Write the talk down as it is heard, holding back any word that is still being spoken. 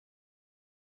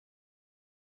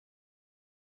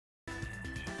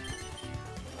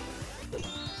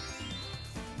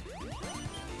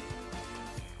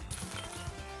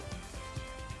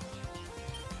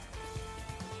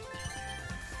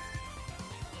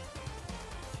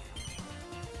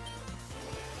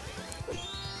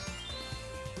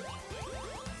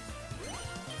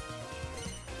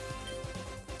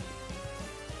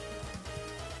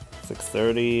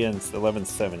630 and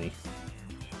 1170.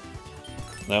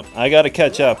 Nope, I gotta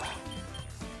catch up.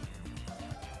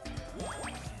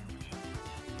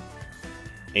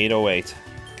 808.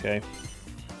 Okay.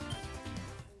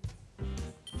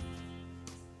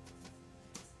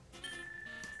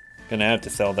 Gonna have to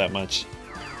sell that much.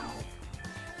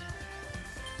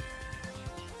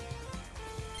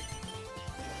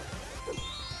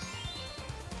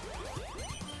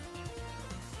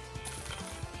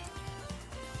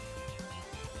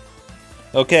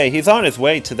 Okay, he's on his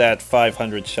way to that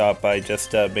 500 shop I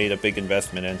just made a big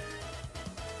investment in.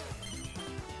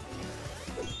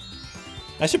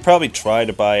 I should probably try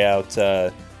to buy out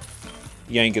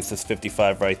Yangus's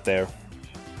 55 right there.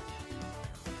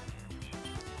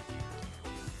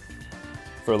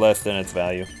 For less than its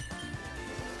value.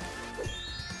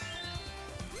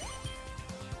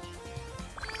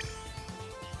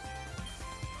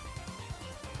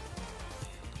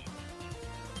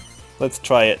 Let's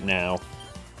try it now.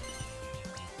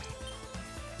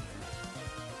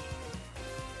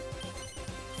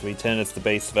 $310 is the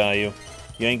base value.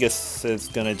 Yangus is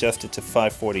going to adjust it to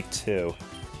 542.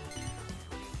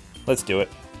 Let's do it.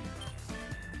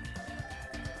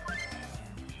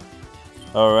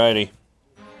 Alrighty.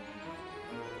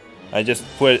 I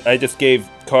just gave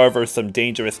Carver some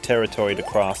dangerous territory to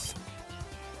cross.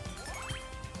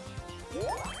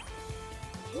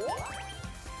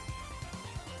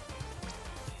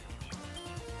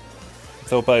 Let's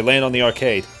hope I land on the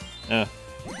arcade.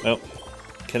 Well,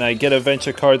 can I get a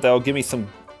venture card that'll give me some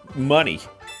money?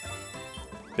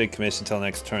 Big commission till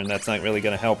next turn. That's not really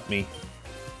gonna help me.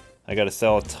 I gotta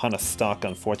sell a ton of stock,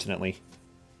 unfortunately.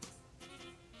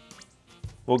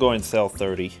 We'll go and sell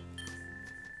 30.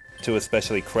 To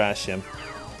especially crash him.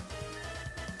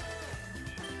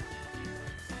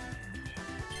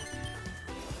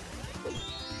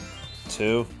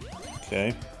 Two.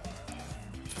 Okay.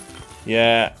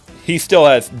 Yeah, he still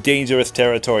has dangerous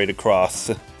territory to cross.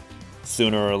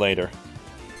 Sooner or later.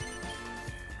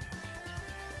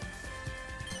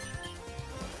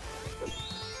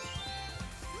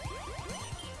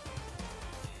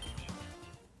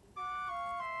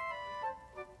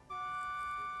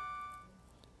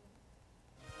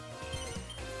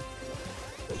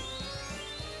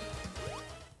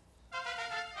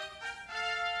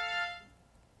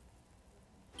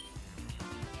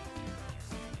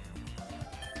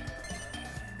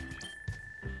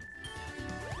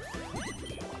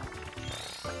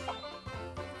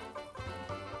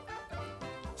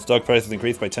 Stock price has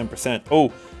increased by 10%.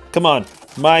 Oh, come on.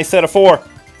 My set of 4.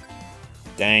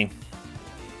 Dang.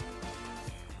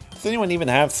 Does anyone even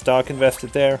have stock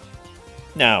invested there?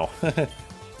 No.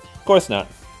 Of course not.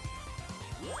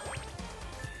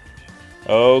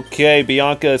 Okay,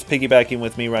 Bianca is piggybacking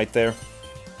with me right there.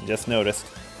 Just noticed.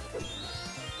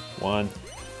 1.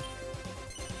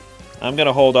 I'm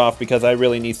gonna hold off because I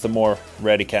really need some more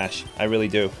ready cash. I really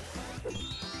do.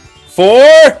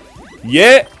 4!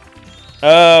 Yeah!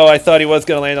 Oh, I thought he was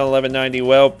going to land on 1190.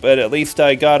 Well, but at least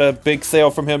I got a big sale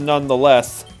from him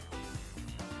nonetheless.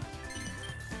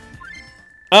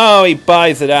 Oh, he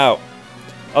buys it out.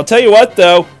 I'll tell you what,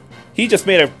 though. He just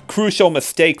made a crucial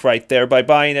mistake right there by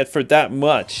buying it for that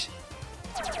much.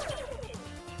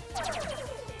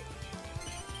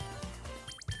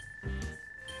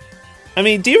 I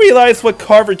mean, do you realize what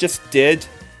Carver just did?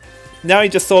 Now he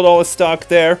just sold all his stock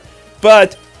there.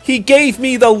 But he gave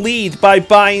me the lead by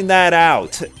buying that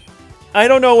out. I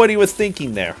don't know what he was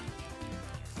thinking there.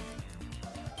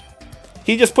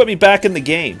 He just put me back in the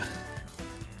game.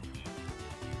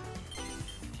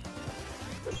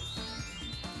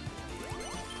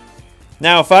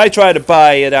 Now, if I try to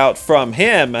buy it out from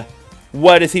him,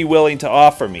 what is he willing to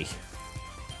offer me?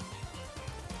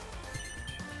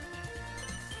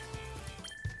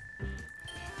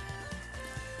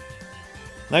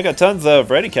 I got tons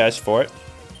of ready cash for it.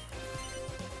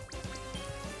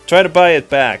 Try to buy it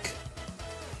back.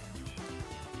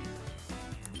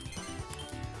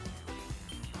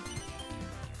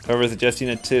 Carver's adjusting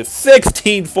it to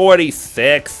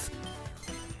 1646.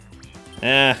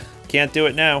 Can't do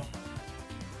it now.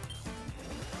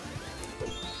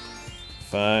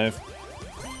 5.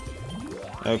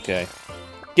 Okay.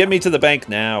 Get me to the bank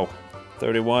now.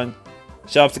 31.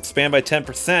 Shops expand by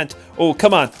 10%. Oh,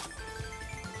 come on.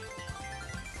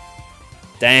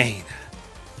 Dang.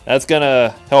 That's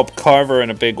gonna help Carver in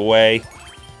a big way.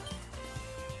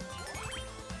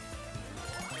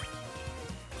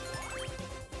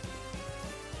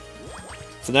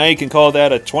 So now you can call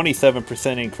that a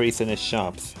 27% increase in his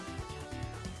shops.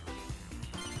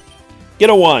 Get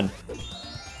a 1.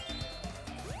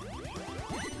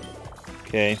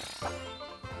 Okay.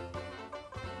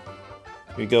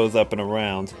 He goes up and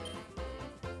around.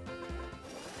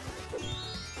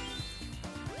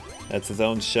 That's his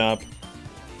own shop.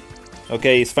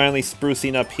 Okay, he's finally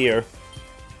sprucing up here.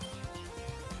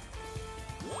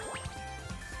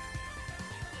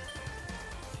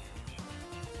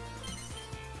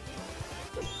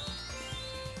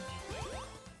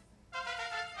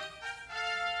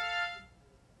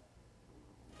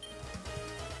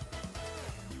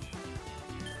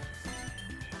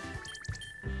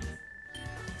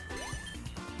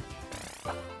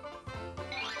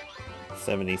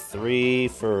 $73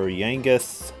 for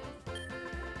Yangus.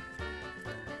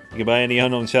 You can buy any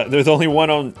unowned shop. There's only one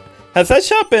owned. Has that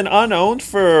shop been unowned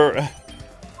for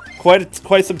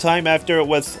quite some time after it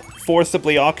was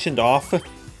forcibly auctioned off?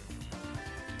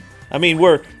 I mean,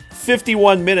 we're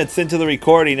 51 minutes into the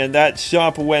recording and that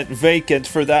shop went vacant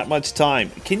for that much time.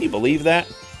 Can you believe that?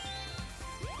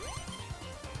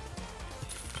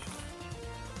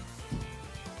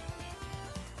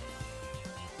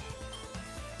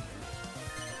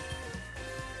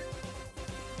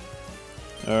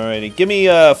 Alrighty, give me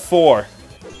 4.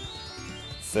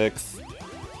 6.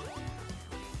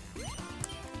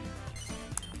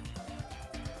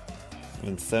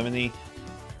 And 70.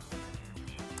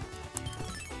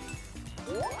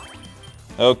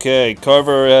 Okay,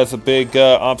 Carver has a big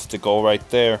obstacle right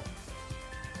there.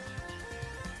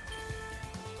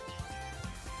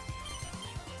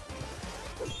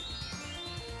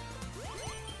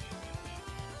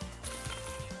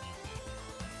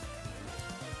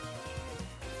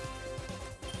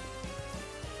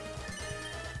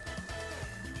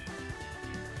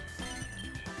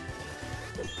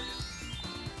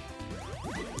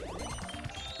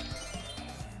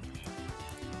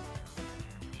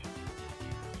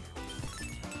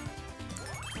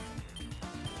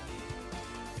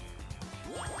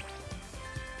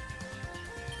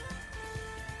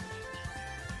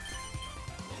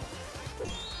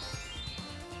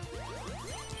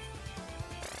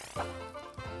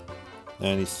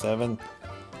 $97.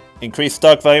 Increase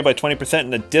stock value by 20%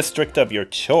 in the district of your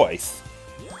choice.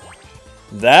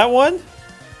 That one?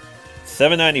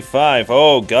 $7.95.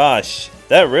 Oh gosh,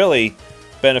 that really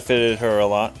benefited her a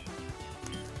lot.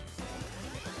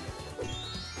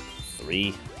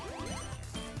 3.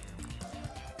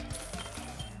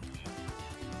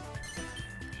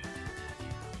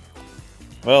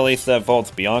 Well, at least that vaults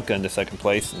Bianca into second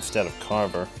place instead of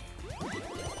Carver.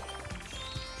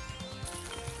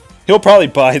 He'll probably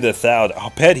buy this out.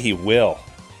 I'll bet he will.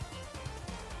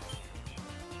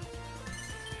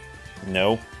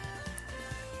 No.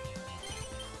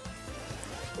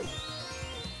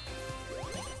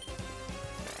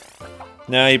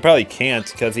 No, he probably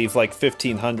can't because he's like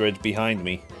 1,500 behind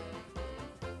me.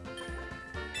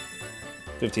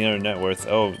 1,500 net worth.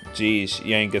 Oh, geez.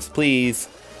 Yangus, please.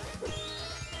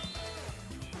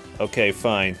 Okay,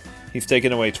 fine. He's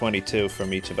taken away 22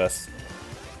 from each of us.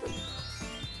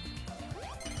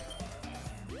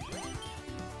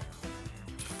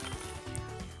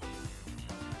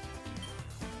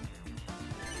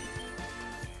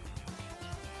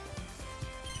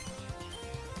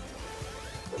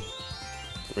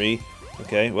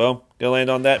 Okay, well, gonna land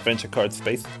on that venture card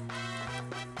space.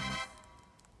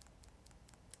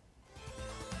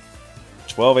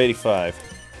 $12.85.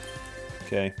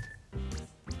 Okay.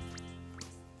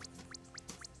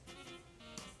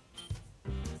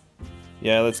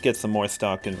 Yeah, let's get some more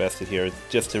stock invested here,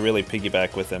 just to really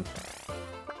piggyback with him.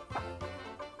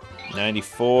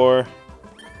 94.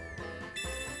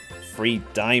 Free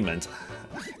diamond.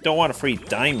 Don't want a free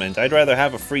diamond. I'd rather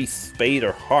have a free spade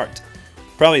or heart.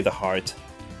 Probably the heart.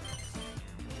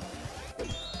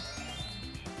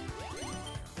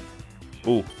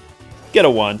 Ooh. Get a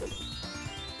 1.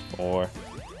 4.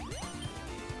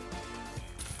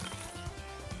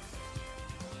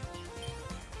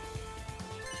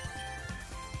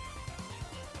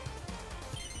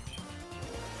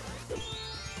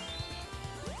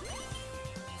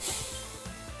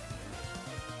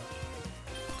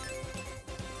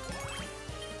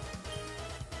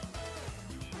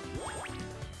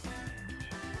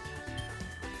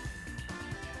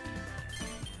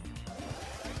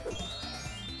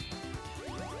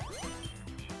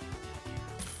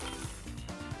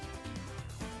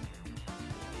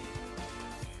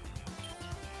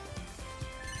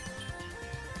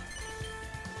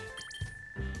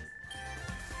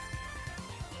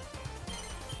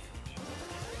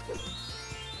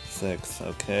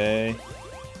 Okay.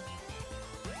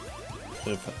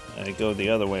 If I go the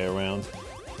other way around.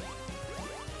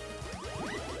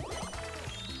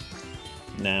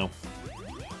 Now.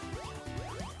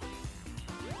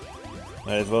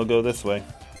 Might as well go this way.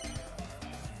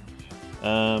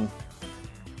 I'm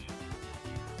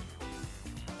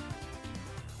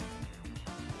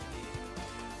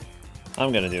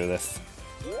gonna do this.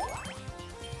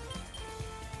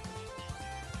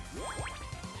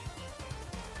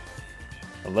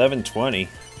 $11.20.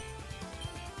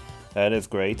 That is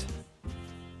great.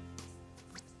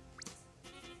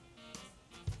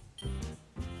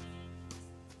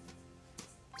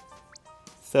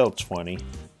 Sell 20.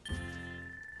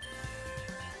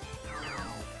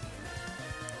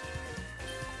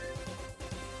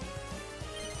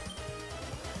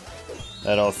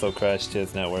 That also crashed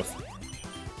his net worth.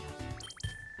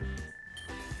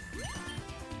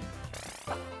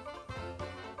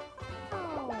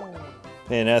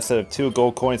 An asset of 2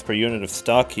 gold coins per unit of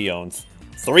stock he owns.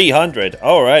 300!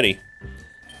 Alrighty.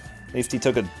 At least he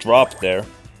took a drop there.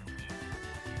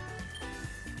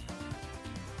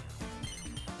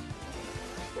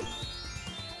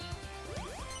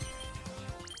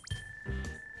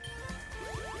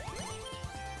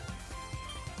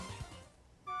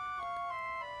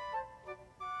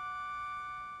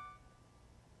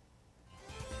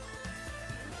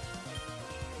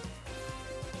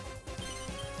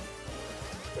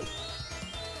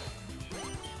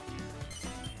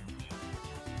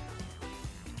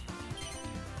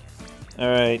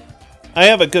 Alright. I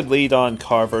have a good lead on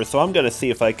Carver, so I'm going to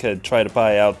see if I could try to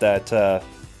buy out that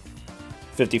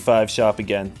 55 shop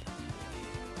again.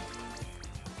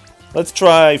 Let's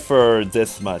try for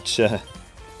this much.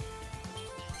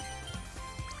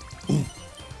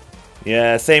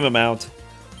 Yeah, same amount.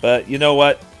 But you know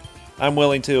what? I'm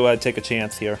willing to take a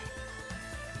chance here.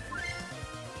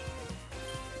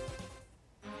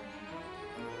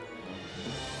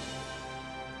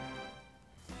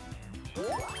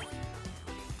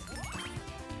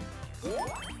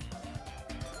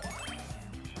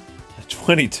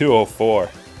 $22.04.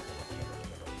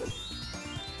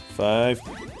 5.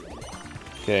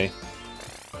 Okay.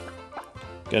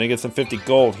 Gonna get some 50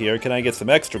 gold here. Can I get some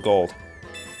extra gold?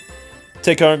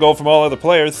 Take 100 gold from all other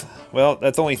players. Well,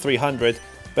 that's only 300,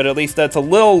 but at least that's a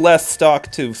little less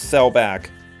stock to sell back.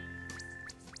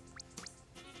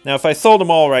 Now, if I sold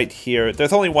them all right here,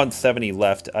 there's only 170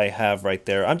 left I have right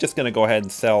there. I'm just gonna go ahead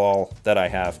and sell all that I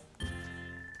have.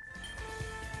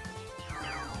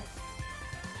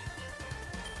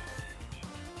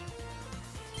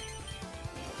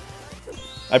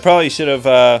 I probably should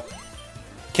have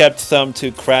kept some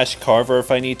to crash Carver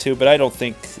if I need to, but I don't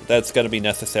think that's going to be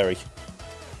necessary.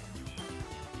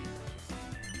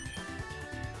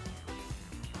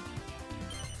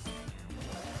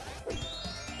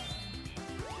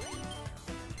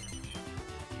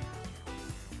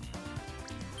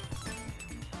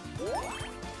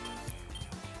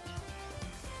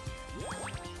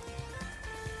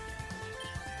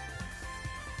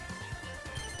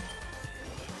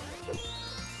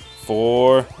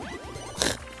 Four.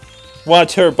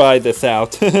 Watch her buy this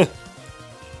out.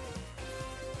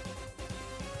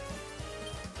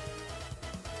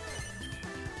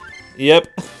 Yep.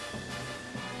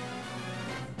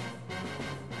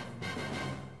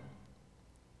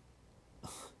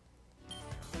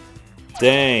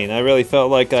 Dang, I really felt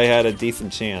like I had a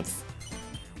decent chance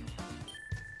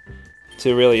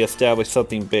to really establish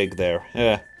something big there.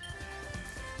 Yeah.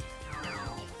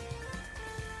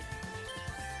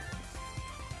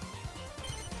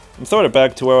 I'm sort of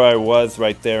back to where I was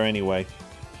right there anyway.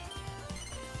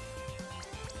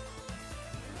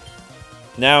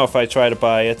 Now if I try to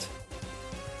buy it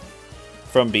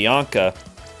from Bianca,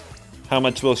 how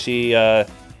much will she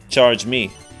charge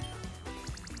me?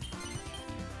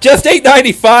 Just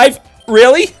 $8.95?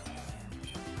 Really?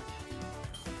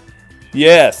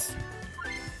 Yes.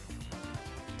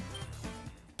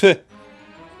 Puh.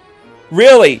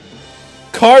 Really?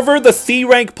 Carver, the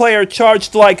C-rank player,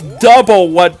 charged like double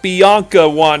what Bianca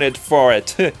wanted for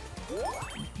it.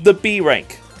 The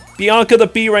B-rank. Bianca, the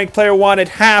B-rank player, wanted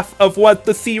half of what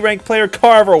the C-rank player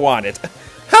Carver wanted.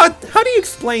 How do you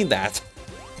explain that?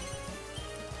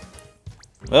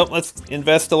 Well, let's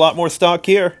invest a lot more stock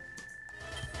here.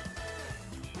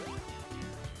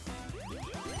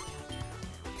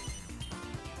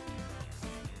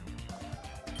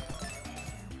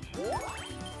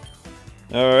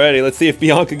 Alrighty, let's see if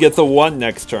Bianca gets a 1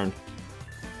 next turn.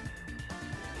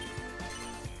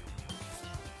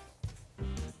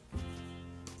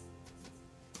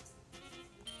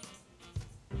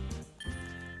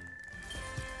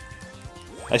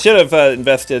 I should have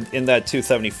invested in that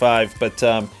 275, but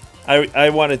I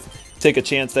want to take a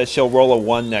chance that she'll roll a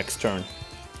 1 next turn.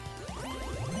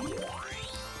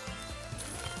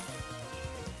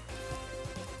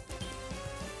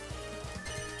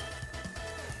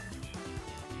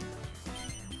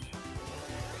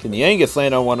 Can the Angus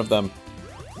land on one of them?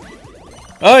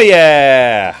 Oh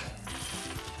yeah!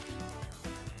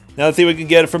 Now let's see if we can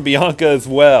get it from Bianca as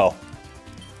well.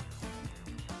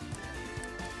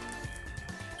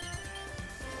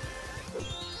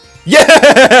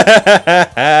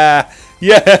 Yeah!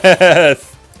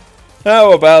 Yes!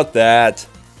 How about that?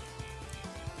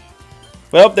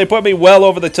 Well, they put me well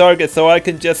over the target, so I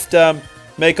can just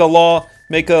make a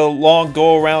long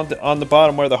go around on the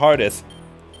bottom where the heart is.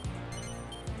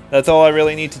 That's all I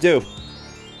really need to do.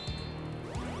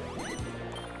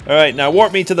 Alright, now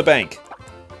warp me to the bank.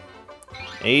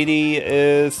 80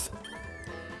 is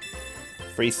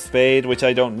free spade, which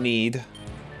I don't need.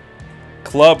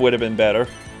 Club would have been better.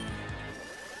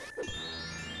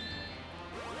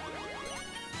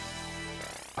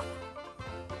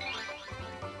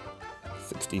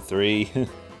 $63.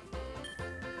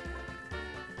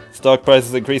 Stock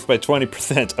prices increased by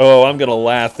 20%. Oh, I'm gonna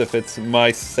laugh if it's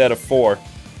my set of 4.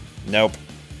 Nope.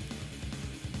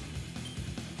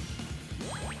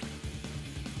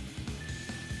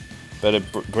 But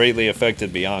it greatly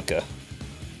affected Bianca.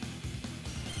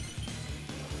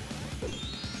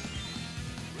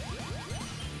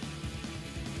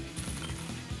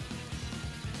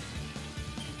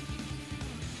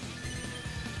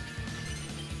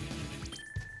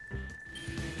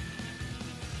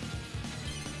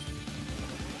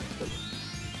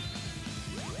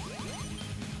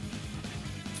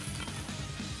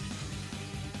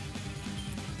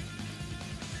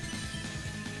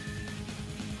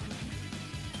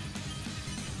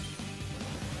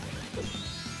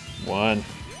 One.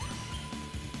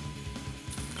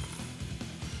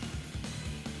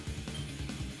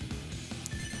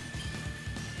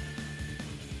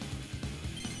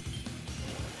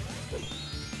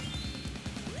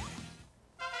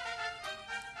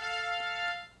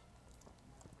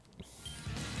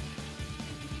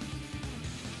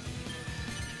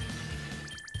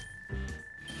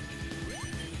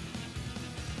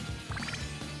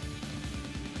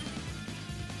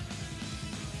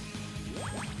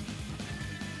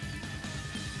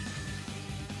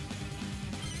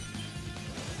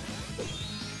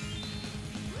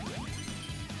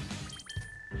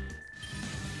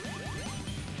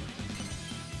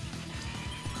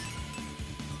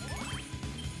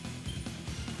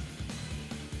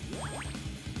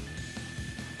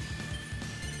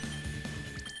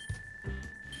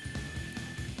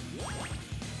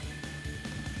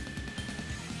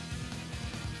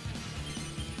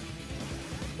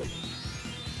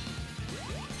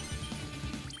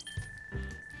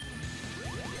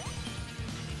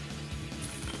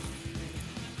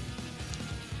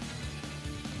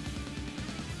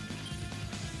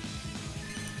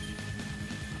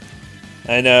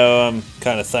 I know I'm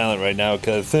kind of silent right now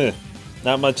because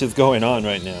not much is going on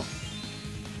right now.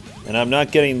 And I'm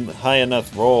not getting high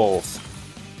enough rolls.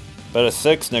 But a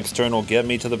 6 next turn will get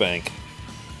me to the bank.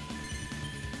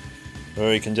 Or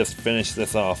we can just finish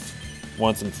this off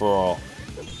once and for all.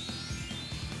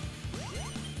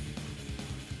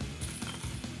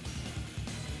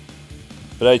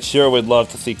 But I sure would love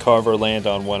to see Carver land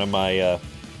on one of my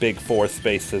big 4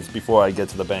 spaces before I get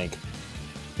to the bank.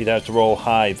 He'd have to roll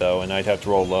high, though, and I'd have to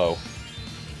roll low.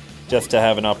 Just to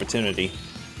have an opportunity.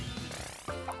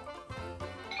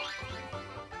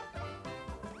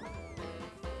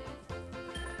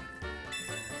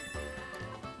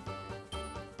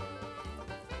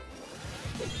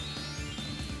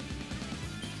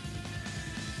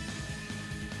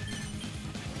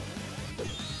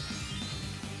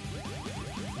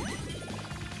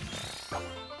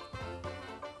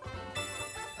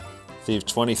 Leave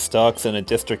 20 stocks in a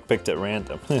district picked at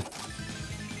random.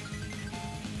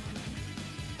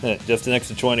 Just an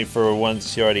extra 20 for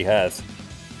ones she already has.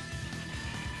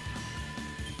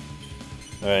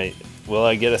 Alright, will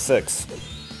I get a 6?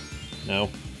 No.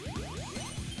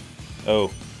 Oh.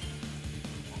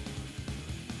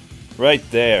 Right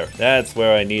there. That's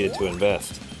where I needed to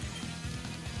invest.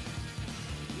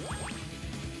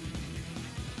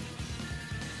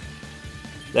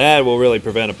 That will really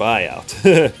prevent a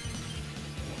buyout.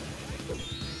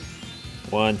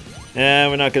 1.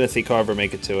 We're not going to see Carver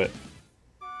make it to it.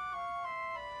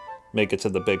 Make it to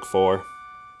the big 4.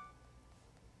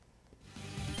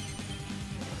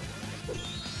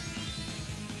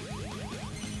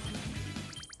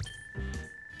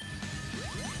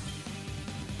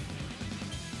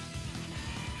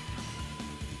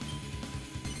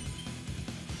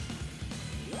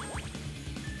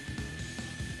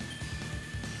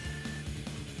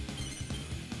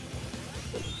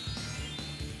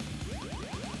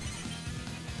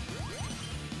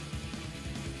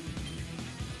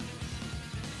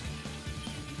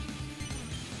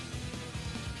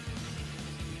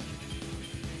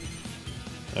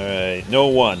 Alright, no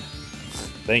one.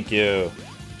 Thank you.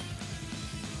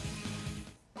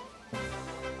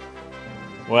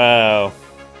 Wow.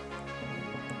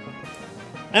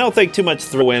 I don't think too much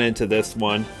throw went into this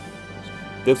one.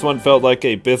 This one felt like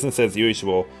a business as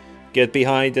usual. Get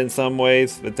behind in some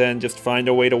ways, but then just find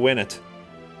a way to win it.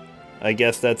 I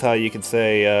guess that's how you can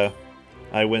say,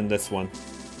 I win this one.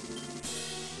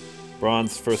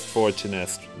 Bronze First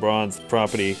Fortunist, Bronze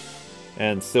Property,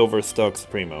 and Silver Stokes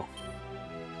Primo.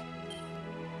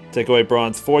 Take away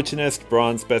Bronze Fortunist,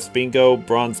 Bronze Best Bingo,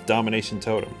 Bronze Domination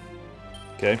Totem.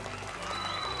 Okay.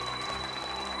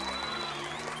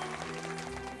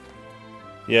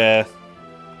 Yeah.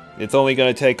 It's only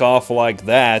going to take off like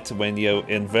that when you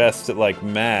invest like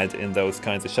mad in those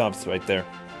kinds of shops right there.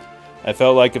 I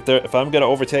felt like if I'm going to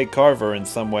overtake Carver in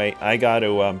some way, I got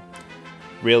to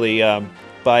really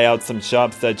buy out some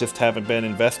shops that just haven't been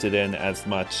invested in as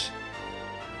much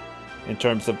in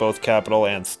terms of both capital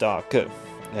and stock.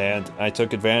 And I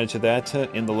took advantage of that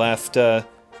in the last 10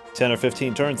 or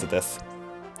 15 turns of this.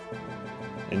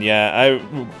 And yeah,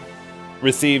 I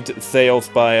received sales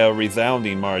by a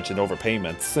resounding margin over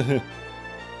payments.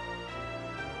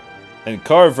 And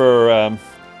Carver,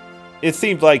 it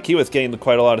seemed like he was getting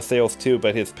quite a lot of sales too,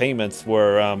 but his payments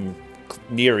were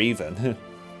near even.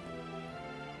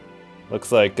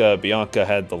 Looks like Bianca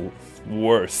had the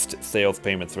worst sales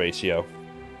payments ratio.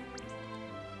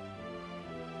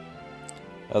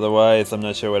 Otherwise, I'm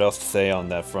not sure what else to say on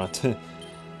that front.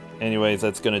 Anyways,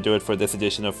 that's going to do it for this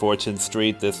edition of Fortune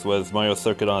Street. This was Mario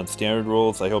Circuit on Standard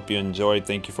Rules. I hope you enjoyed.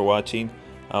 Thank you for watching.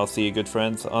 I'll see you good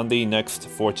friends on the next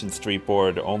Fortune Street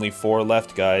board. Only 4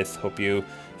 left, guys. Hope you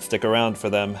stick around for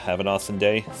them. Have an awesome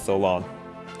day. So long.